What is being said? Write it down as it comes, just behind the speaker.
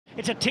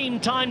It's a team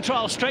time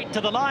trial straight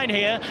to the line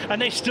here, and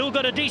they've still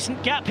got a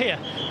decent gap here.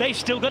 They've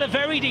still got a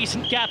very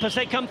decent gap as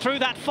they come through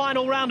that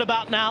final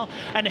roundabout now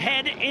and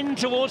head in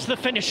towards the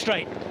finish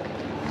straight.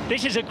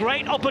 This is a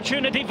great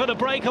opportunity for the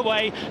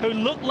Breakaway, who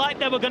looked like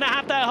they were going to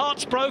have their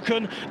hearts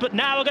broken, but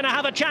now are going to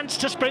have a chance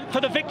to sprint for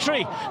the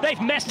victory.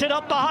 They've messed it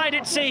up behind,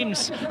 it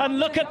seems. And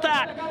look at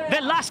that.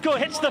 Velasco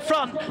hits the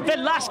front.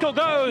 Velasco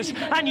goes,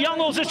 and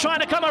Youngles is trying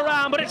to come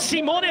around, but it's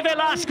Simone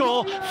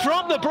Velasco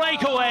from the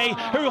Breakaway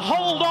who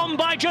hold on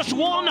by just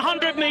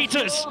 100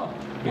 meters.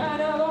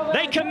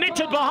 They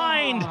committed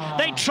behind.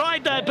 They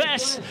tried their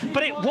best,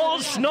 but it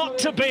was not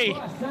to be.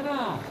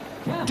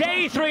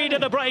 Day 3 to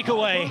the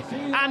Breakaway,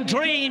 and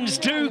dreams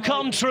do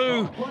come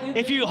true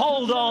if you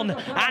hold on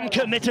and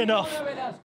commit enough.